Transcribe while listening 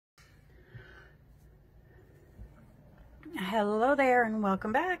Hello there and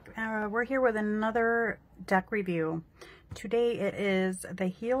welcome back. We're here with another deck review. Today it is The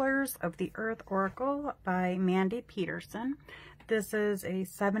Healers of the Earth Oracle by Mandy Peterson. This is a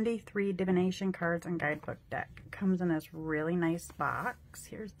 73 divination cards and guidebook deck. It comes in this really nice box.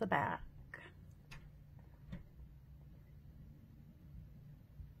 Here's the back.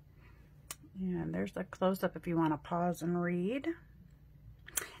 And there's a close-up if you want to pause and read.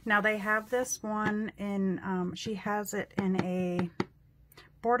 Now they have this one in, she has it in a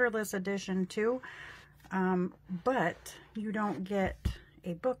borderless edition too, but you don't get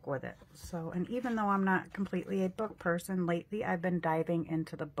a book with it. So, and even though I'm not completely a book person, lately I've been diving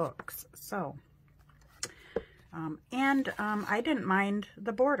into the books. So, I didn't mind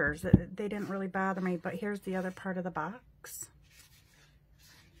the borders. They didn't really bother me, but here's the other part of the box.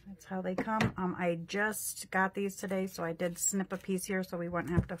 That's how they come. I just got these today, so I did snip a piece here so we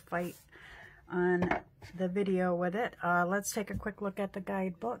wouldn't have to fight on the video with it. Let's take a quick look at the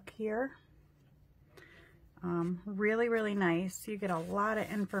guidebook here. Really, really nice. You get a lot of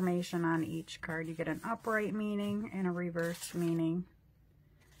information on each card. You get an upright meaning and a reverse meaning.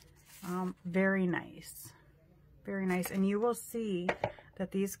 Very nice. Very nice. And you will see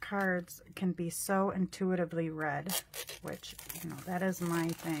that these cards can be so intuitively read, which, you know, that is my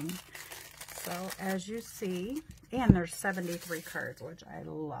thing. So as you see, and there's 73 cards, which I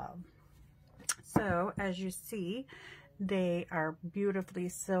love. So as you see, they are beautifully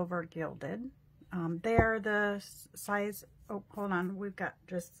silver gilded. They are the size, oh, hold on, we've got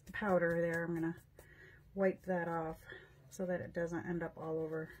just powder there. I'm going to wipe that off so that it doesn't end up all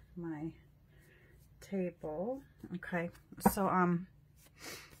over my table. Okay, so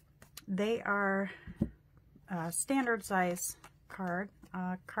they are standard size card.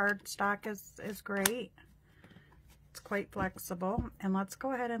 Card stock is great. It's quite flexible. And let's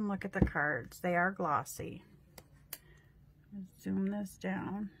go ahead and look at the cards. They are glossy. Let's zoom this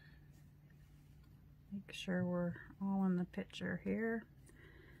down. Make sure we're all in the picture here.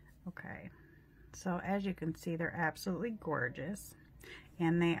 Okay, so as you can see, they're absolutely gorgeous.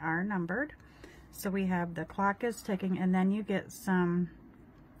 And they are numbered. So we have the clock is ticking, and then you get some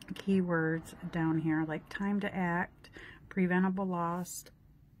keywords down here like time to act, preventable loss,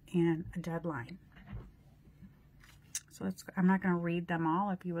 and a deadline. So I'm not going to read them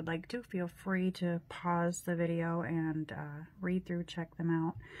all. If you would like to, feel free to pause the video and read through, check them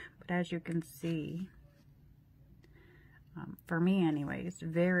out. But as you can see, for me anyways,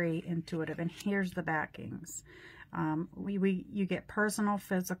 very intuitive. And here's the backings. You get personal,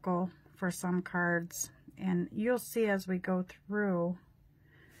 physical for some cards, and you'll see as we go through.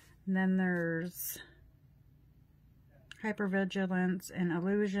 And then there's hypervigilance and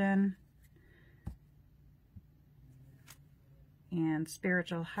illusion and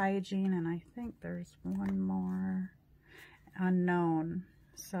spiritual hygiene, and I think there's one more, unknown.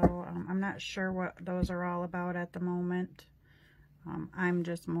 So I'm not sure what those are all about at the moment. I'm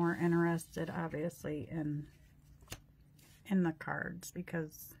just more interested obviously in the cards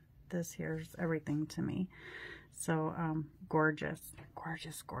because this here's everything to me. So gorgeous,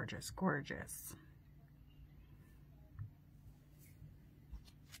 gorgeous, gorgeous, gorgeous.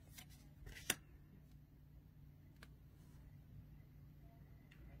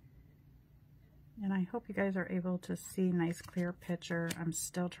 And I hope you guys are able to see nice clear picture. I'm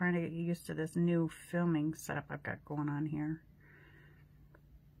still trying to get used to this new filming setup I've got going on here.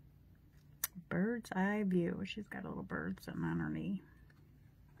 Bird's eye view. She's got a little bird sitting on her knee.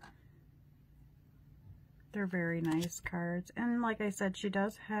 They're very nice cards. And like I said, she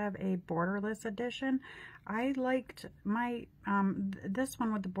does have a borderless edition. I liked my, this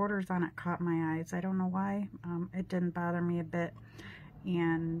one with the borders on it caught my eyes. I don't know why. It didn't bother me a bit.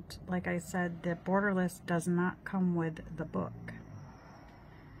 And like I said, the borderless does not come with the book.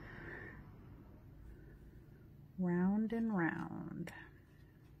 Round and round.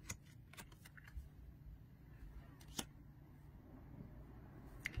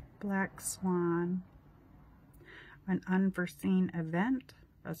 Black Swan. An unforeseen event,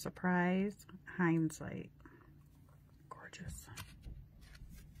 a surprise, hindsight. Gorgeous.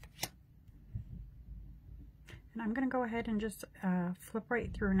 And I'm going to go ahead and just flip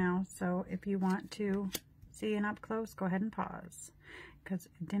right through now. So if you want to see an up close, go ahead and pause. Because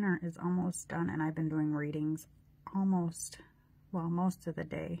dinner is almost done and I've been doing readings almost, well, most of the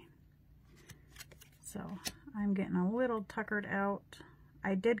day. So I'm getting a little tuckered out.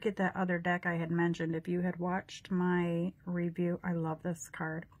 I did get that other deck I had mentioned. If you had watched my review, I love this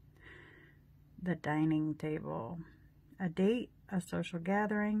card. The dining table. A date, a social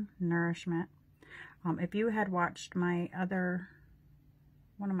gathering, nourishment. If you had watched my other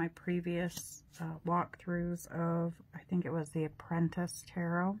one of my previous walkthroughs of, I think it was the Apprentice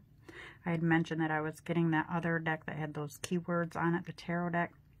Tarot. I had mentioned that I was getting that other deck that had those keywords on it, the tarot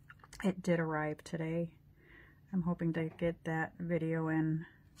deck. It did arrive today. I'm hoping to get that video in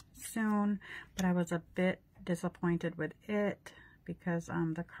soon, but I was a bit disappointed with it because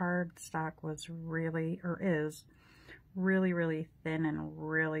the card stock was really, or is, really thin and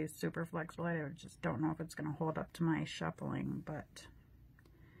really super flexible. I just don't know if it's going to hold up to my shuffling, but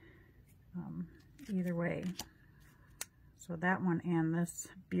either way. So that one and this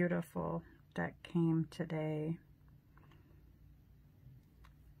beautiful deck came today.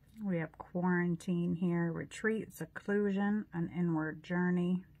 We have Quarantine here, Retreat, Seclusion, An Inward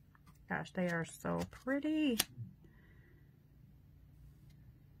Journey. Gosh, they are so pretty.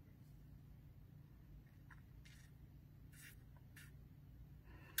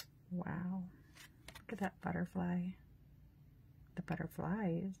 Wow. Look at that butterfly. The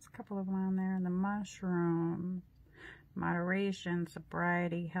butterflies, a couple of them on there. And the mushroom. Moderation,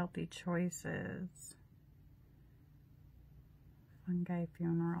 sobriety, healthy choices. Fungi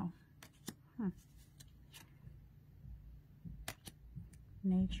funeral.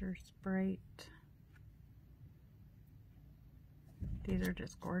 Nature Sprite. These are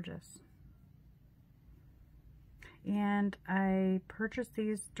just gorgeous. And I purchased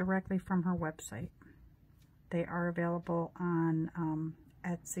these directly from her website. They are available on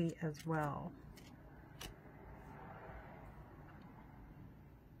Etsy as well.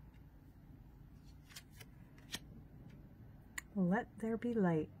 Let There Be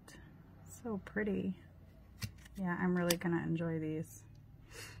Light. So pretty. Yeah, I'm really going to enjoy these.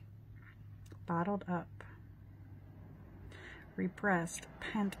 Bottled Up. Repressed,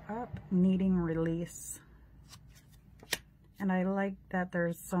 pent up, needing release. And I like that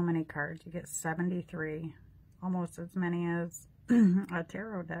there's so many cards. You get 73. Almost as many as a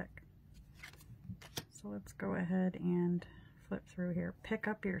tarot deck. So let's go ahead and flip through here. Pick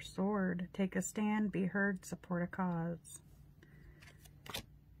up your sword. Take a stand. Be heard. Support a cause.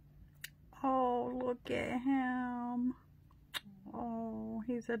 Oh, look at him. Oh,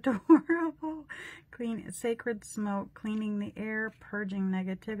 he's adorable. Clean, sacred smoke, cleaning the air, purging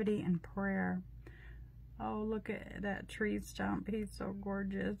negativity, and prayer. Oh, look at that tree stump. He's so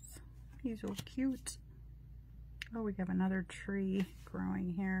gorgeous. He's so cute. Oh, we have another tree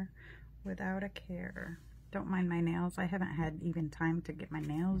growing here. Without a care. Don't mind my nails. I haven't had even time to get my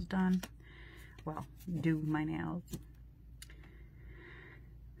nails done. Well, do my nails.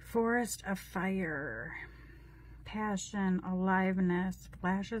 Forest of Fire. Passion, aliveness,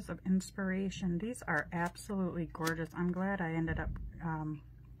 flashes of inspiration. These are absolutely gorgeous. I'm glad I ended up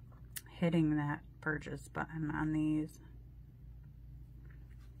hitting that purchase button on these.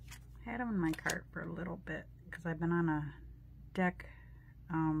 I had them in my cart for a little bit because I've been on a deck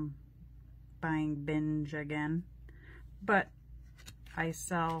buying binge again. But I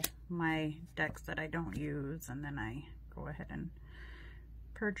sell my decks that I don't use and then I go ahead and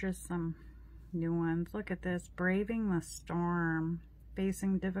purchase some new ones. Look at this. Braving the storm.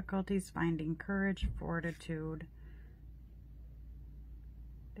 Facing difficulties, finding courage, fortitude.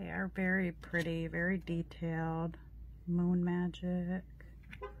 They are very pretty, very detailed. Moon magic.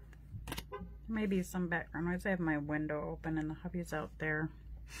 Maybe some background noise. I have my window open and the hubby's out there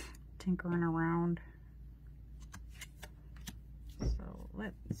tinkering around. So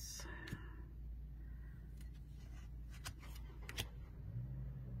let's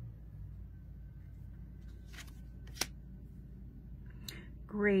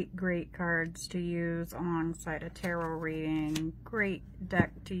great cards to use alongside a tarot reading. Great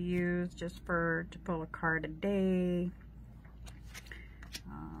deck to use just to pull a card a day.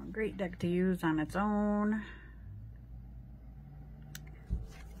 Great deck to use on its own.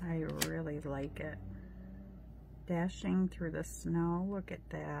 I really like it. Dashing through the snow. Look at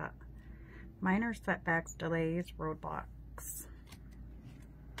that. Minor setbacks, delays, roadblocks.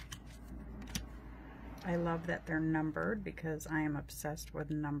 I love that they're numbered because I am obsessed with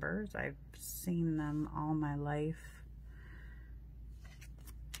numbers. I've seen them all my life.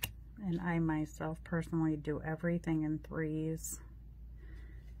 And I myself personally do everything in threes.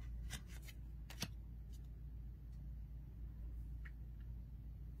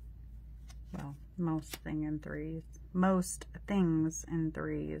 Well, most things in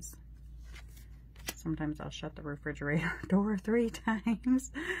threes. Sometimes I'll shut the refrigerator door 3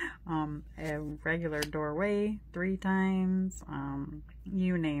 times, a regular doorway 3 times,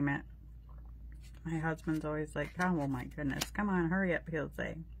 you name it. My husband's always like, oh my goodness, come on, hurry up, he'll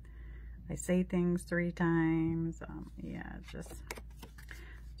say. I say things 3 times, yeah, it's just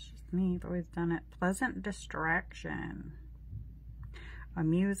me, I've always done it. Pleasant distraction.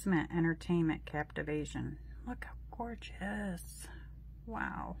 Amusement, entertainment, captivation. Look how gorgeous.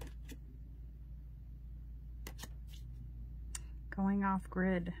 Wow. Going off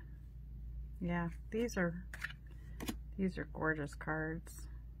grid. Yeah, these are gorgeous cards.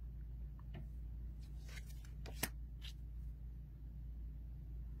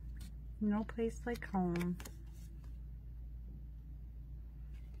 No place like home.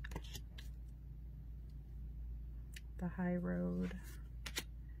 The High Road.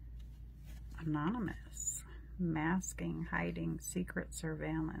 Anonymous. Masking, hiding, secret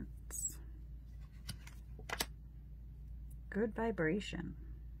surveillance. Good vibration.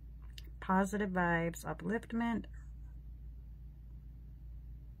 Positive vibes, upliftment.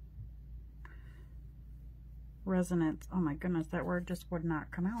 Resonance. Oh my goodness, that word just would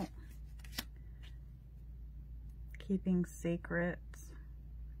not come out. Keeping secrets.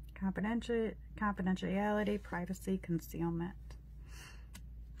 Confidentiality, privacy, concealment.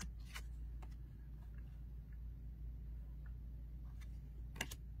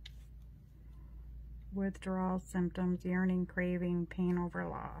 Withdrawal symptoms, yearning, craving, pain over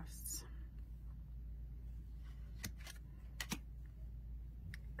loss.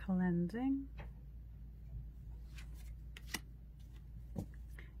 Cleansing.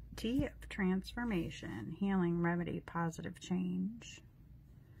 Tea of transformation, healing, remedy, positive change.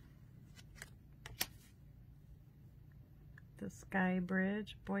 The Sky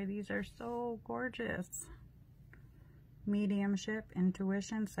Bridge. Boy, these are so gorgeous. Mediumship,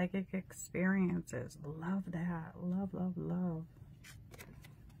 intuition, psychic experiences. Love that. Love, love, love.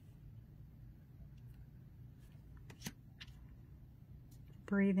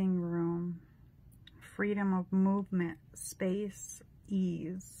 Breathing room. Freedom of movement, space,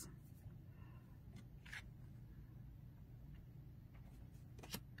 ease.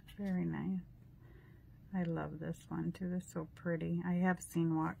 Very nice. I love this one too. This is so pretty. I have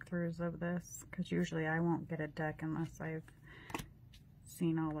seen walkthroughs of this because usually I won't get a deck unless I've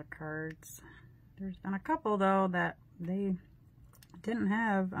seen all the cards. There's been a couple though that they didn't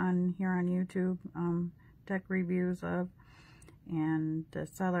have on here on YouTube deck reviews of, and the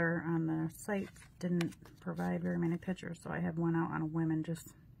seller on the site didn't provide very many pictures, so I had one out on a whim and just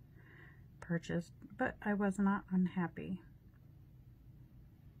purchased, but I was not unhappy.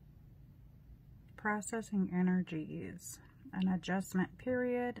 Processing energies, an adjustment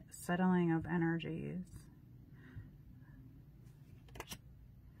period, settling of energies.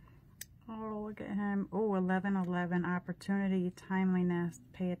 Oh, look at him. Oh, 1111, opportunity, timeliness,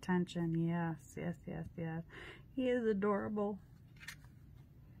 pay attention. Yes, yes, yes, yes. He is adorable.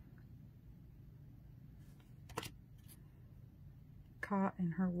 Caught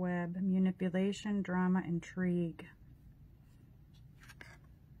in her web, manipulation, drama, intrigue.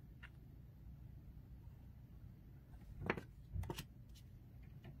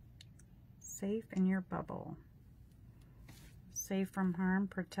 Safe in your bubble. Safe from harm,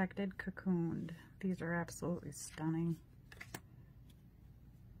 protected, cocooned. These are absolutely stunning.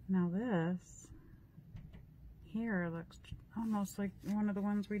 Now this here looks almost like one of the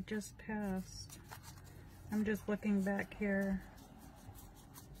ones we just passed. I'm just looking back here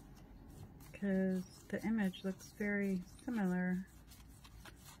because the image looks very similar.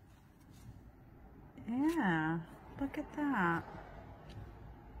 Yeah, look at that.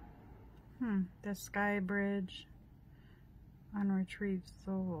 The Sky Bridge, Unretrieved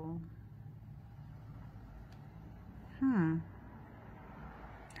Soul.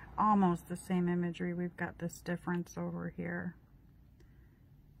 Almost the same imagery. We've got this difference over here.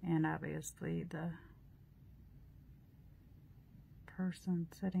 And obviously the person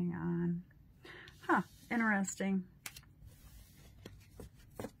sitting on. Interesting.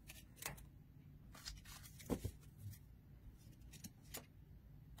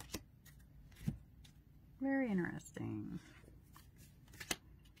 Very interesting.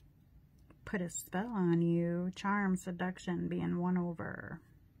 Put a spell on you. Charm, seduction, being won over.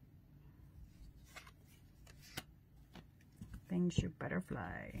 Things you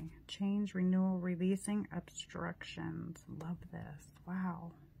butterfly. Change, renewal, releasing, obstructions. Love this.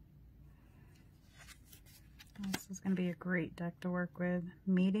 Wow. This is going to be a great deck to work with.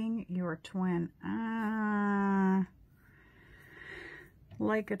 Meeting your twin.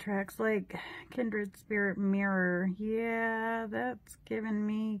 Like attracts like, kindred spirit mirror. Yeah, that's giving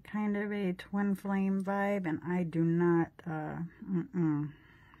me kind of a twin flame vibe, and I do not, I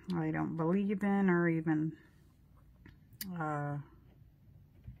don't believe in or even,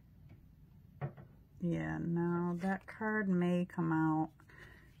 yeah, no, that card may come out.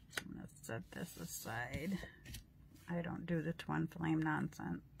 I'm going to set this aside. I don't do the twin flame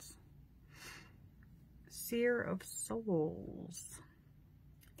nonsense. Seer of Souls.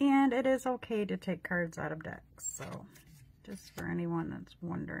 And it is okay to take cards out of decks. So just for anyone that's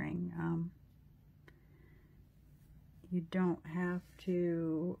wondering, you don't have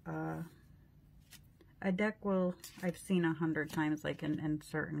to, a deck will, I've seen 100 times, like in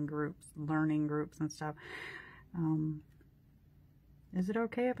certain groups, learning groups and stuff. Is it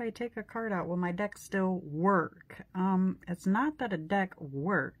okay if I take a card out? Will my deck still work? It's not that a deck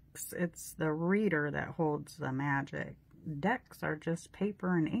works. It's the reader that holds the magic. Decks are just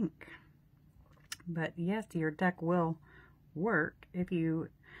paper and ink. But yes, your deck will work if you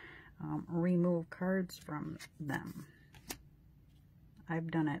remove cards from them.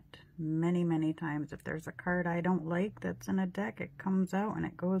 I've done it many, many times. If there's a card I don't like that's in a deck, it comes out and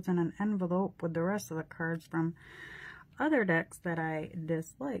it goes in an envelope with the rest of the cards from other decks that I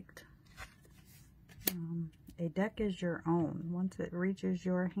disliked. A deck is your own. Once it reaches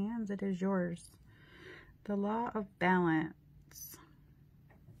your hands, it is yours. The law of balance.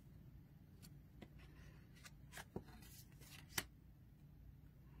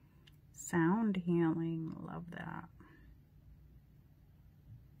 Sound healing. Love that.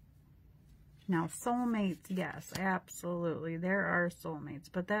 Now, soulmates, yes, absolutely. There are soulmates.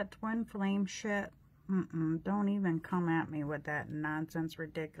 But that twin flame shit, don't even come at me with that nonsense,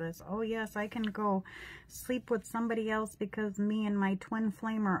 ridiculous. Oh, yes, I can go sleep with somebody else because me and my twin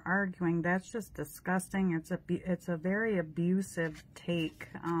flame are arguing. That's just disgusting. It's a very abusive take.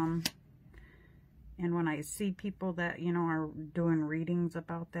 And when I see people that, you know, are doing readings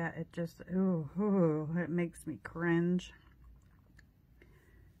about that, it just, it makes me cringe.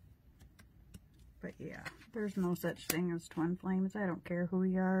 But yeah, there's no such thing as twin flames. I don't care who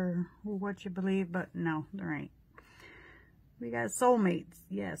you are or what you believe, but no, there ain't. We got soulmates.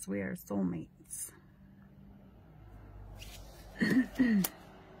 Yes, we are soulmates.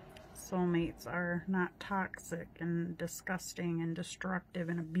 Soulmates are not toxic and disgusting and destructive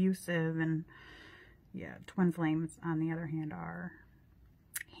and abusive. And yeah, twin flames, on the other hand, are.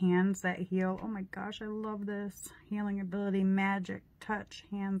 Hands that heal. Oh my gosh, I love this. Healing ability, magic, touch,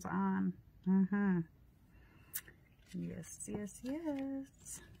 hands on. Yes, yes,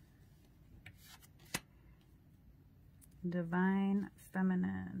 yes. Divine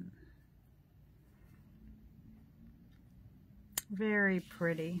Feminine. Very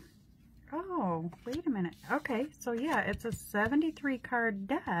pretty. Oh, wait a minute. Okay, so yeah, it's a 73 card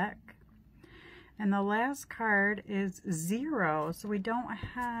deck. And the last card is 0. So we don't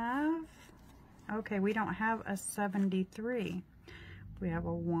have, okay, we don't have a 73. We have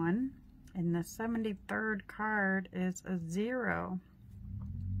a 1. And the 73rd card is a 0.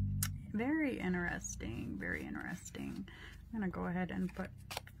 Very interesting, very interesting. I'm going to go ahead and put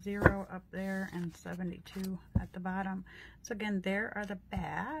 0 up there and 72 at the bottom. So again, there are the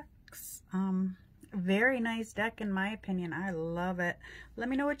backs. Very nice deck in my opinion. I love it. Let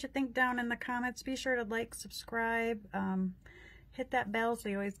me know what you think down in the comments. Be sure to like, subscribe, hit that bell so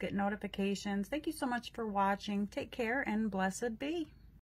you always get notifications. Thank you so much for watching. Take care and blessed be.